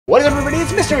What is up, everybody?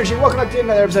 It's Mr. Energy. Welcome back to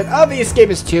another episode of the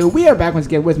Escapists 2. We are back once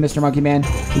again with Mr. Monkey Man.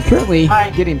 He's currently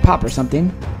getting pop or something.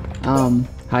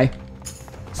 Hi.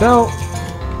 So,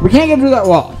 we can't get through that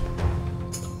wall.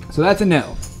 So that's a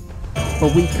no.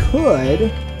 But we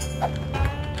could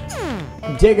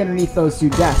dig underneath those two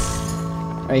desks.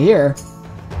 Right here.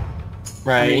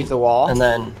 Right. Underneath the wall. And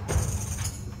then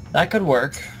that could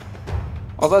work.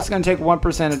 Although it's going to take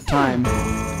 1% of time.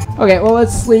 Okay, well,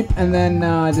 let's sleep and then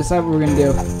decide what we're going to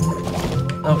do.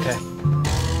 Okay.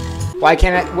 Why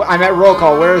can't I? I'm at roll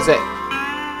call. Where is it?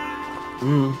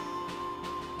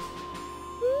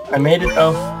 I made it.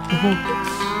 Oh.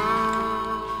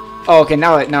 Oh, okay.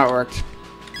 Now it worked.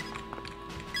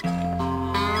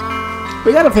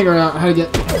 We got to figure out how to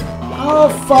get. Oh,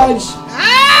 fudge!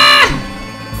 Ah!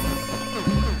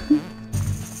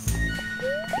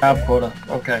 Job quota.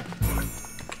 Okay.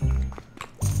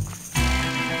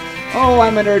 Oh,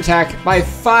 I'm under attack by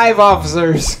 5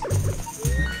 officers.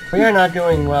 We are not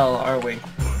doing well, are we?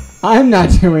 I'm not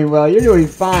doing well. You're doing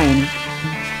fine.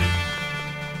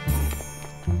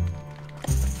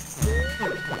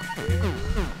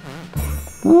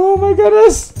 Oh my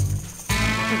goodness.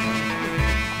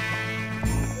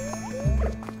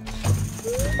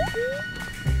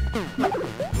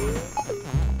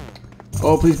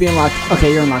 Oh, please be unlocked.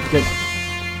 Okay, you're unlocked. Good.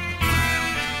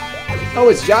 Oh,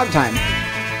 it's job time.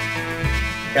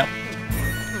 Yep.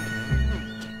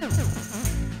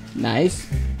 Nice.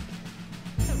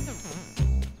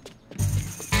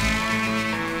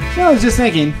 I was just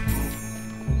thinking.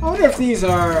 I wonder if these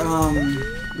are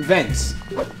vents.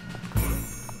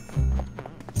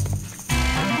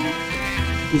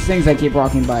 These things I keep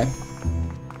walking by.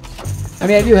 I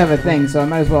mean, I do have a thing, so I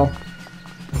might as well.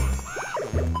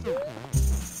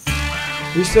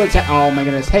 You still attack? Oh my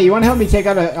goodness! Hey, you want to help me take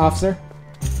out an officer?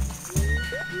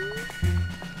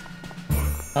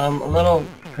 A little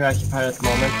preoccupied at the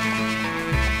moment.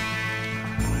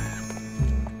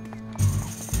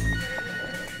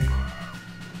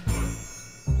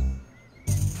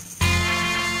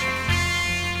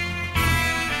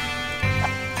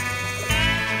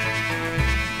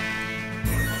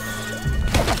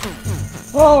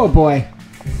 Oh boy!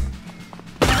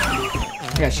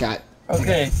 I got shot.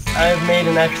 Okay, I've made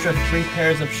an extra 3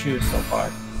 pairs of shoes so far.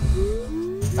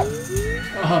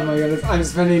 Oh my goodness, I'm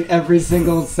spending every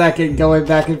single second going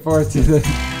back and forth to the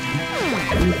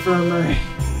infirmary.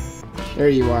 There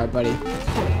you are, buddy.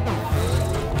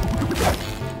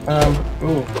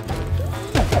 Ooh.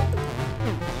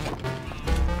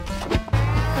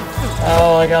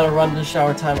 Oh, I gotta run to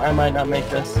shower time. I might not make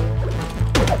this.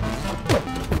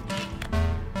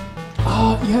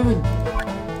 Oh, you haven't...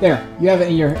 There, you have it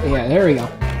in your... Yeah, there we go.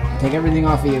 Take everything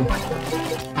off of you.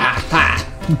 Aha!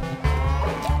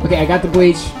 Okay, I got the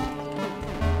bleach.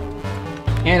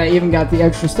 And I even got the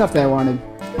extra stuff that I wanted.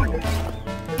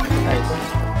 Nice.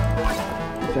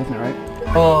 That's not right.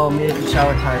 Oh, made it to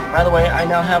shower time. By the way, I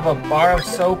now have a bar of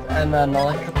soap and an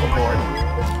electrical board.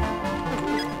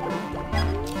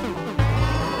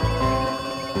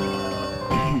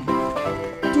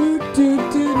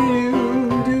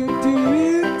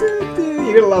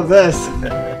 You're gonna love this.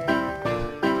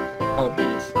 Oh,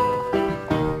 jeez.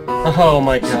 Oh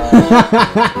my god.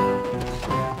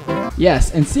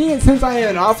 Yes, and seeing it since I am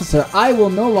an officer, I will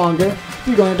no longer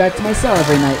be going back to my cell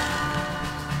every night.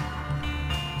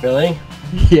 Really?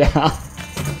 Yeah.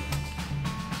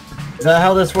 Is that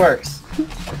how this works?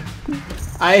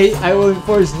 I will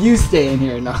enforce you staying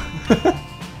here. No.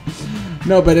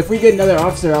 No, but if we get another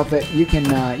officer outfit, you can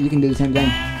do the same thing.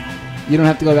 You don't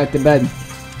have to go back to bed.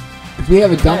 Cause we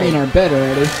have a dummy in our bed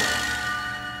already.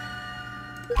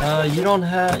 You don't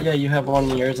have... Yeah, you have one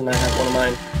of yours and I have one of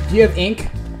mine. Do you have ink?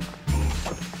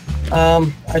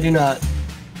 I do not.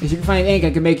 If you can find ink, I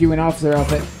can make you an officer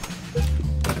outfit.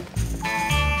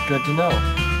 Good to know.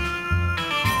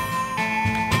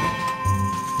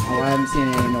 Oh, I haven't seen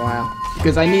it in a while.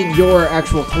 Because I need your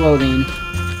actual clothing.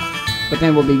 But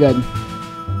then we'll be good.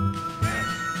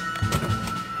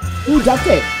 Ooh, duct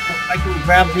tape! I can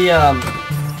grab the,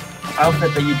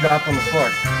 outfit that you dropped on the floor.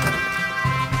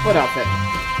 What outfit?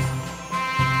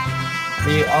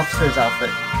 The officer's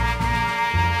outfit.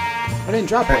 I didn't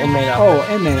drop Or it. inmate outfit.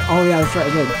 Oh, inmate. Oh, yeah, that's right, I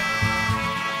did.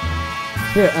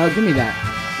 Here, give me that.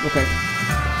 Okay.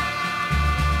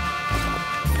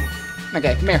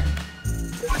 Okay, come here.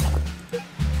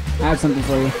 I have something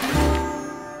for you.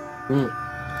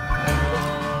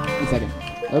 One second.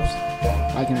 Oops.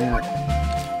 Why can I not?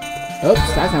 Oops,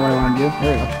 that's not what I want to do.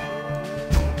 There we go.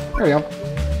 There we go.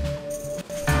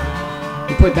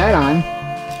 You put that on.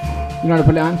 You know how to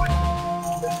put it on?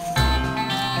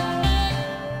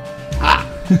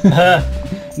 Ah!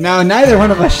 No, neither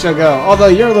one of us shall go. Although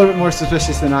you're a little bit more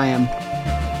suspicious than I am.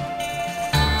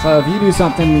 So if you do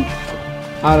something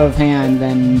out of hand,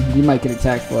 then you might get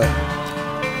attacked for it.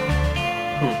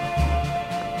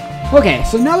 Okay,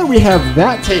 so now that we have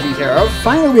that taken care of,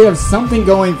 finally we have something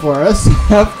going for us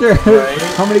after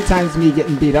how many times me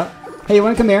getting beat up. Hey, you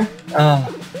want to come here?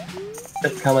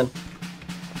 It's coming.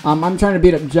 I'm trying to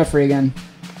beat up Jeffrey again.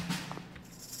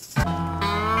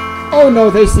 Oh no,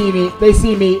 they see me. They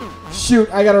see me. Shoot,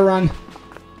 I gotta run.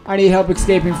 I need help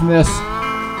escaping from this.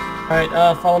 Alright,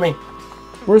 follow me.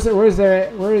 Where is a,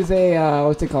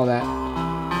 what's it called that?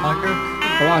 Locker?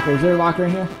 A locker. Is there a locker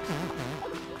in here?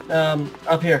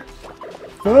 Up here.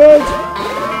 Fudge!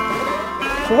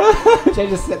 Fudge! I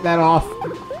just set that off.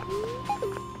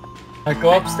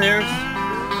 Go upstairs.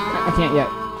 I can't yet.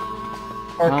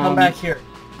 Or come back here.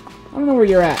 I don't know where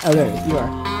you're at. Oh, there you are.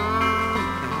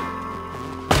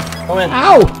 Go in.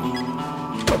 Ow!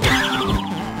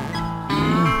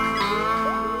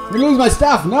 I'm gonna lose my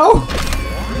stuff. No!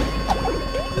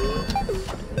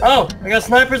 Oh, I got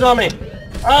snipers on me.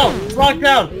 Oh, it's locked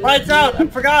down. Lights out. I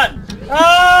forgot.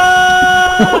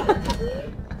 Ah!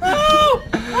 Oh!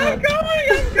 I'm going!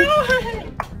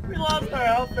 We lost our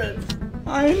outfits.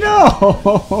 I know!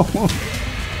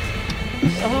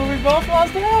 Oh, we both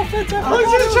lost our outfits. I was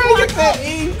just trying to get that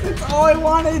ink. That's all I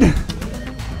wanted.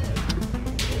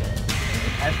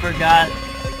 I forgot.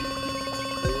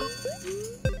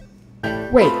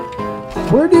 Wait.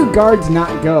 Where do guards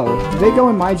not go? Do they go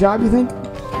in my job, you think?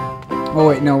 Oh,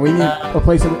 wait. No, we need a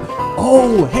place to...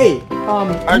 Oh, hey! Come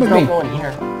with me. Go in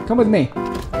here. Come with me.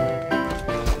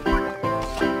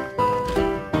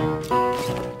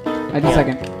 I need a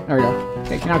second. There we go.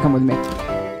 Okay, now come with me.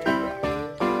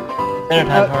 Dinner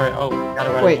time, hurry. Oh, gotta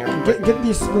run Wait, in here. get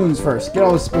these spoons first. Get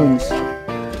all the spoons.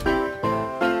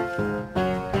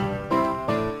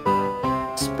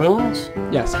 Spoons?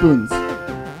 Yeah, spoons.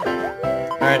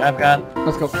 Alright, I've got...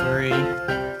 Let's go. 3. No,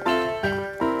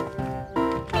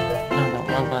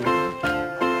 wrong button.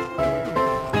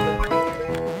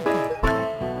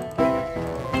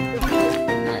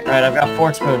 Alright, I've got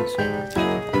 4 spoons.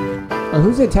 Oh,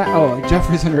 who's attack? Oh,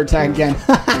 Jeffrey's under attack again.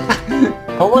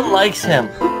 No one likes him.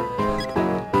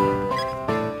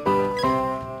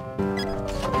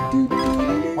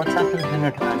 What's after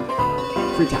dinner time?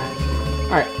 Free time.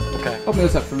 Alright. Okay. Open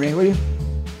this up for me, will you?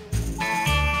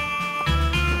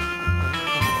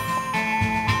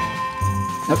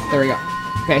 Nope, there we go.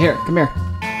 Okay, here, come here.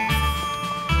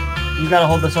 You gotta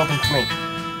hold this open for me.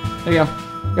 There you go.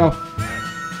 Go.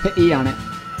 Hit E on it.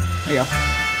 There you go.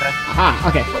 Okay. Aha,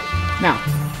 okay. Now.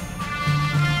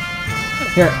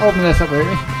 Here, open this up for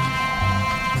me.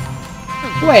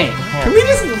 Wait, can we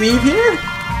just leave here?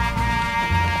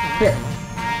 Here.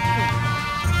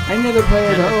 I need another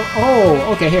player to...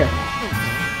 Oh, okay, here.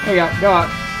 There you go, go out.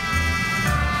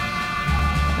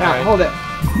 Now, Right. hold it.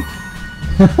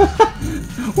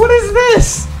 What is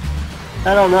this?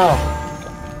 I don't know.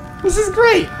 This is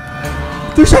great.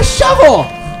 There's a shovel.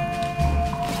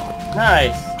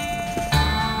 Nice.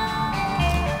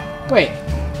 Wait.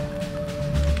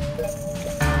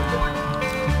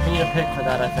 I need a pick for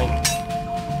that, I think.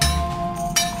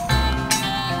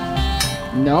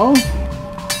 No?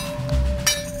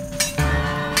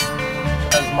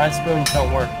 Because my spoons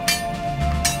don't work.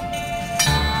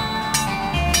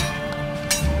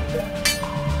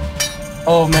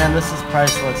 Oh man, this is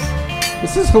priceless.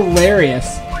 This is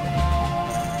hilarious.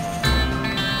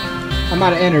 I'm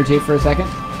out of energy for a second.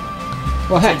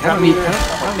 Well, heck, I don't need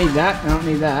that. I don't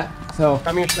need that. So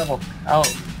Grab me your shovel. I'll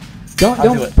don't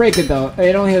do it. break it though.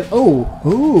 It only has. Oh,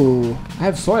 ooh! I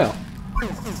have soil.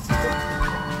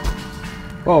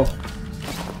 Whoa!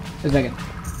 Just a second.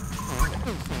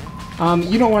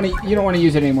 You don't want to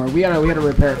use it anymore. We gotta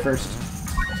repair it first.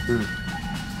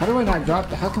 How do I not drop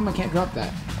that? How come I can't drop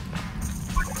that?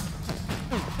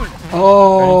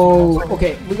 Oh,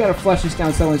 okay. We gotta flush this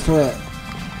down someone's toilet.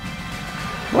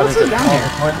 What's it down here?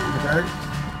 The dirt?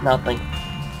 Nothing.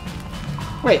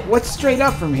 Wait, what's straight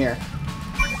up from here?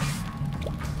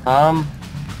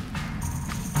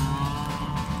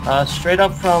 Straight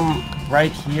up from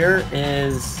right here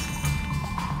is...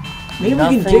 Maybe we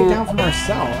can dig down from our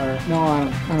cell, or... No, I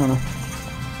don't know.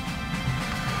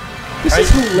 This is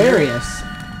hilarious.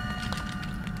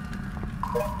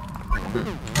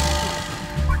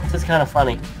 This is kind of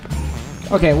funny.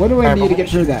 Okay, what do I need to get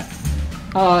through that?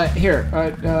 Here,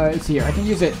 it's here. I can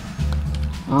use it.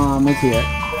 It's here.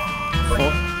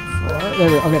 Four. There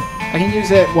we go. Okay, I can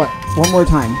use it, what, one more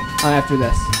time after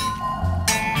this.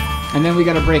 And then we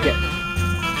gotta break it.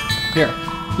 Here,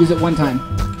 use it one time.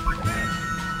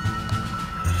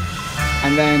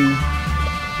 And then...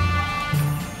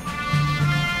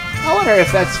 I wonder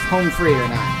if that's home free or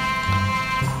not.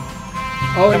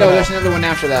 Oh no, there's another one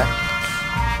after that.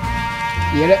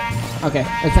 You get it? Okay,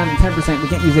 it's down to 10%. We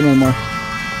can't use it anymore.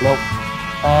 Nope.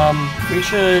 We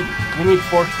need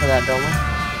forks for that, don't we?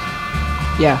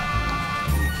 Yeah.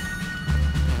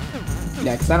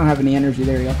 Yeah, because I don't have any energy.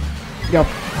 There we go. Go.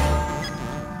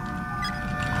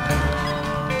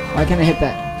 Why can't I hit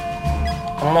that?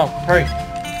 I don't know. Hurry.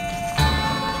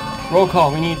 Roll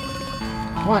call. We need...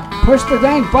 Come on. Push the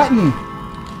dang button.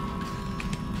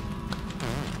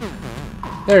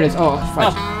 There it is. Oh,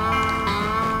 fudge.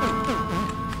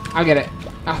 I'll get it.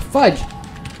 Ah, fudge.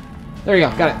 There you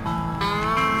go. Got it.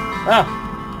 Ah.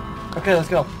 Okay, let's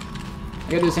go. I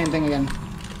gotta do the same thing again.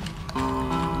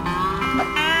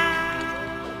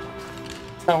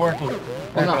 It's not working.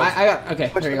 Oh, no, I got... Okay,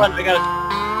 Push there the you go. button. I got it.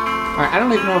 Alright, I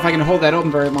don't even know if I can hold that open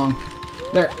very long.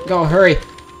 There. Go. Hurry.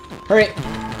 Hurry.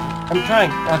 I'm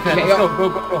trying. Okay, let's go.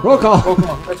 Go. Roll call. Roll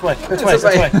call. This way. This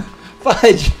way.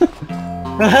 Fudge.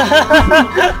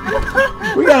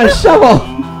 We got a shovel.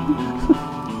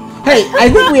 Hey, I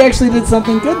think we actually did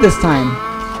something good this time.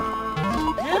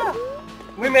 Yeah.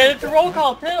 We made it to roll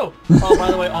call too. Oh, by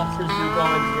the way, officers do go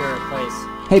into your place.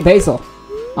 Hey, Basil.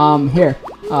 Here.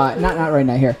 Not right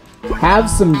now. Here. Have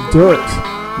some dirt.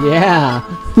 Yeah.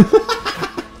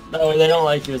 No, they don't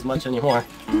like you as much anymore.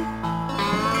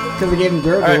 Because we gave him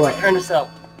dirt or what? Turn this up.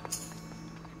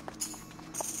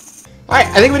 Alright,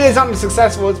 I think we did something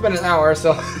successful. It's been an hour,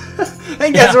 so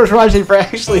thank you guys so much for watching. For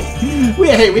actually, we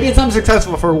did something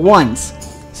successful for once.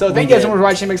 So thank you guys so much for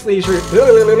watching. Make sure you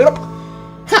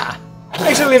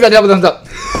leave that double thumbs up.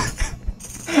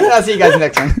 And I'll see you guys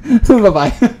next time. Bye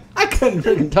bye. I couldn't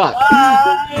freaking talk.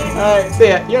 Alright, see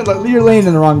ya. You're laying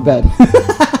in the wrong bed.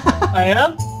 I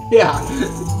am? Yeah.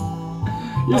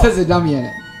 Yours has a dummy in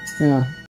it. Yeah.